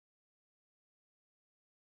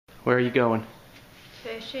Where are you going?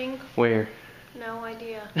 Fishing? Where? No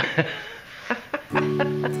idea.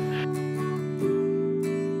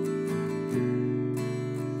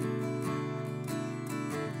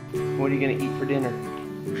 What are you gonna eat for dinner?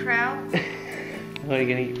 Trout? What are you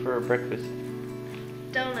gonna eat for breakfast?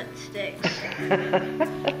 Donut sticks.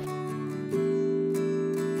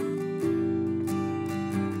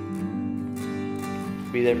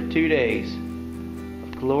 Be there for 2 days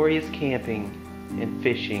of glorious camping and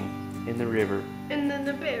fishing in the river. And then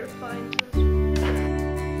the bear finds us.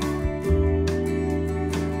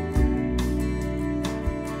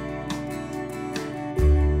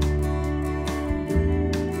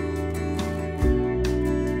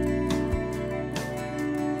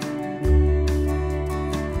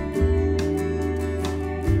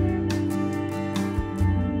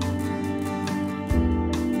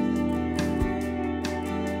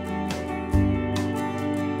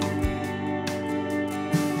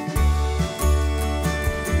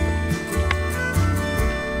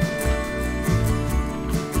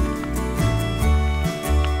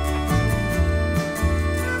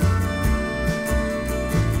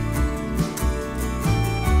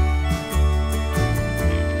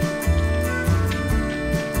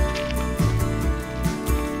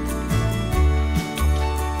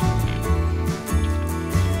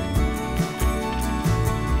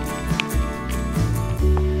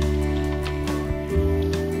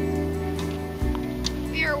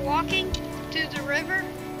 Walking to the river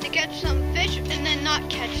to catch some fish and then not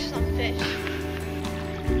catch some fish.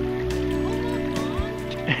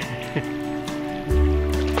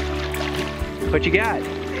 What you got?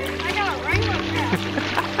 I got a rainbow trout.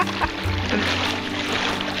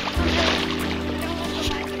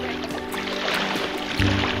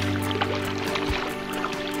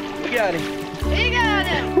 We got him. We got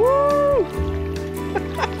him. Woo!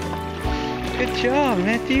 Good job,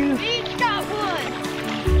 Matthew. We each got one.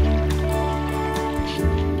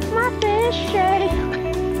 My fishy.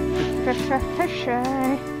 Fishy.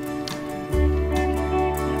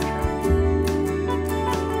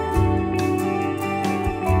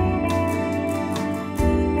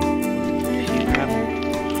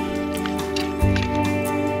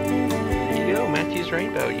 There you go, Matthew's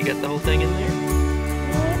rainbow. You got the whole thing in there?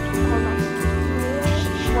 Hold on.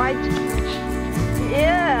 White.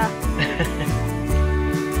 Yeah.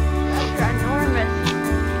 That's enormous.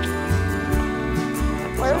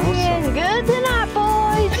 We're getting good tonight,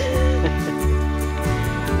 boys.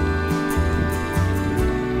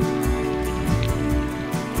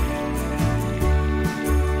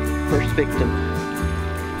 First victim.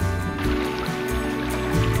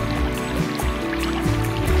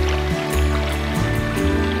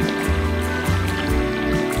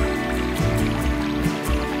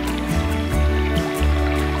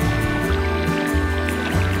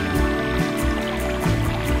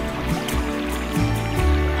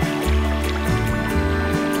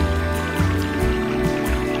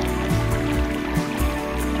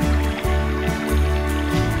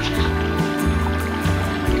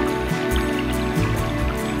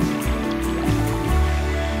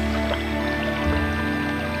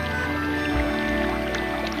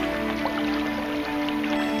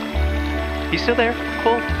 You still there?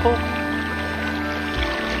 Pull, pull.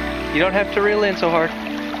 You don't have to reel in so hard.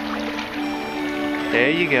 There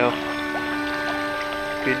you go.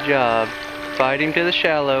 Good job. Fight him to the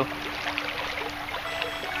shallow.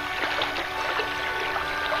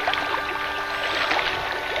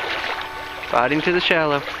 Fight him to the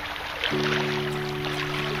shallow.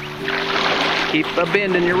 Keep a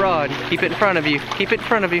bend in your rod. Keep it in front of you. Keep it in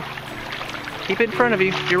front of you. Keep it in front of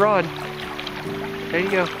you, your rod. There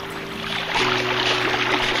you go.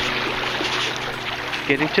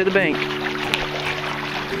 Get him to the bank.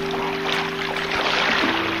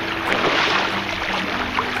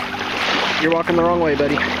 You're walking the wrong way,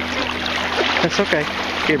 buddy. That's okay.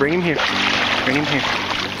 Here, bring him here. Bring him here.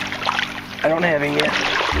 I don't have him yet.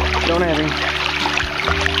 Don't have him.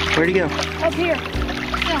 Where'd he go? Up here.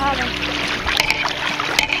 I have him.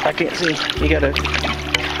 I can't see. You gotta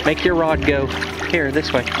make your rod go. Here,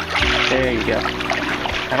 this way. There you go.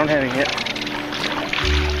 I don't have him yet.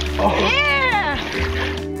 Oh. Yeah!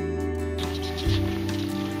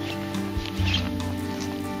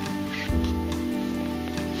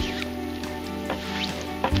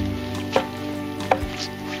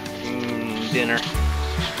 Dinner.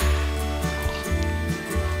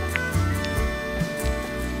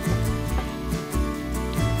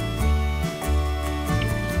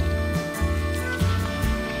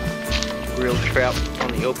 Grilled trout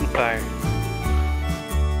on the open fire.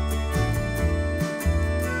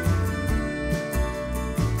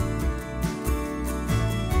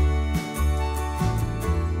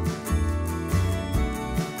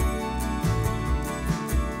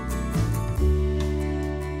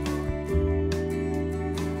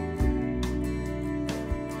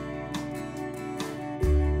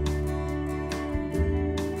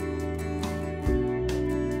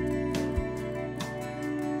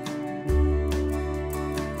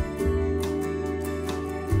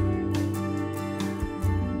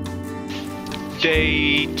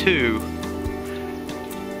 day 2.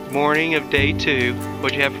 Morning of day 2.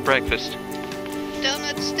 What'd you have for breakfast?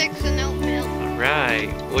 Donut sticks and oatmeal. Alright.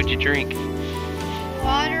 What'd you drink?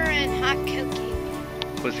 Water and hot cookie.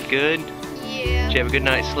 Was it good? Yeah. Did you have a good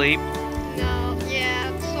night's sleep? No, yeah,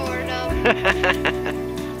 sort of.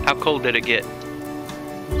 How cold did it get?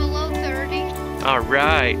 Below 30.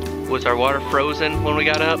 Alright. Was our water frozen when we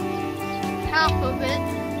got up? Half of it.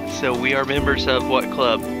 So we are members of what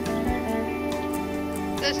club?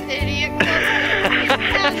 This idiot club.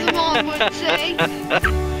 As Mom would say. As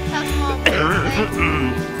Mom would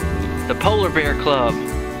say. The Polar Bear Club.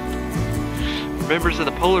 Members of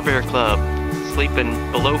the Polar Bear Club. Sleeping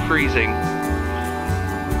below freezing.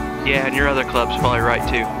 Yeah, and your other club's probably right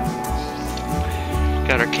too.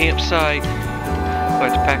 Got our campsite. We'll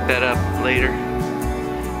have to pack that up later.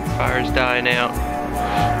 Fire's dying out.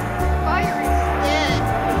 Fire is dead.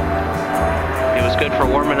 It was good for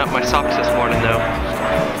warming up my socks this morning though.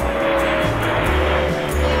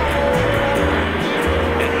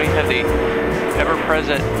 And we have the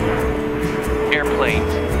ever-present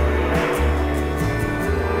airplanes.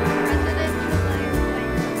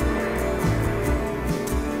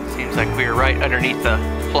 Seems like we are right underneath the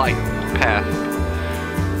flight path.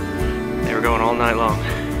 They were going all night long.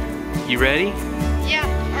 You ready? Yeah.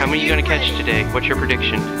 How many are you going to catch today? What's your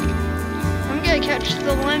prediction? I'm going to catch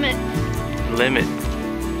the limit. Limit.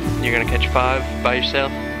 You're going to catch 5 by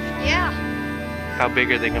yourself? Yeah. How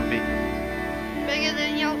big are they going to be? Bigger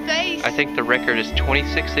than your face. I think the record is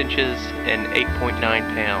 26 inches and 8.9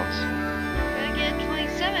 pounds. I'm going to get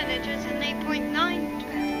 27 inches and 8.9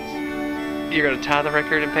 pounds. You're going to tie the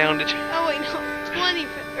record in poundage? Oh wait, no. 20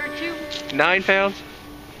 or 2. 9 pounds?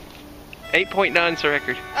 8.9 is the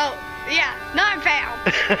record. Oh, yeah. 9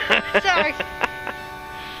 pounds. Sorry.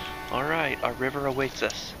 Alright, our river awaits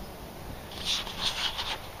us.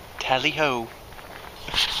 Tally ho.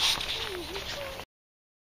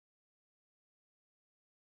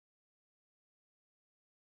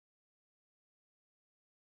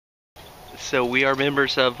 So we are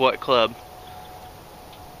members of what club?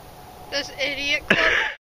 This idiot club.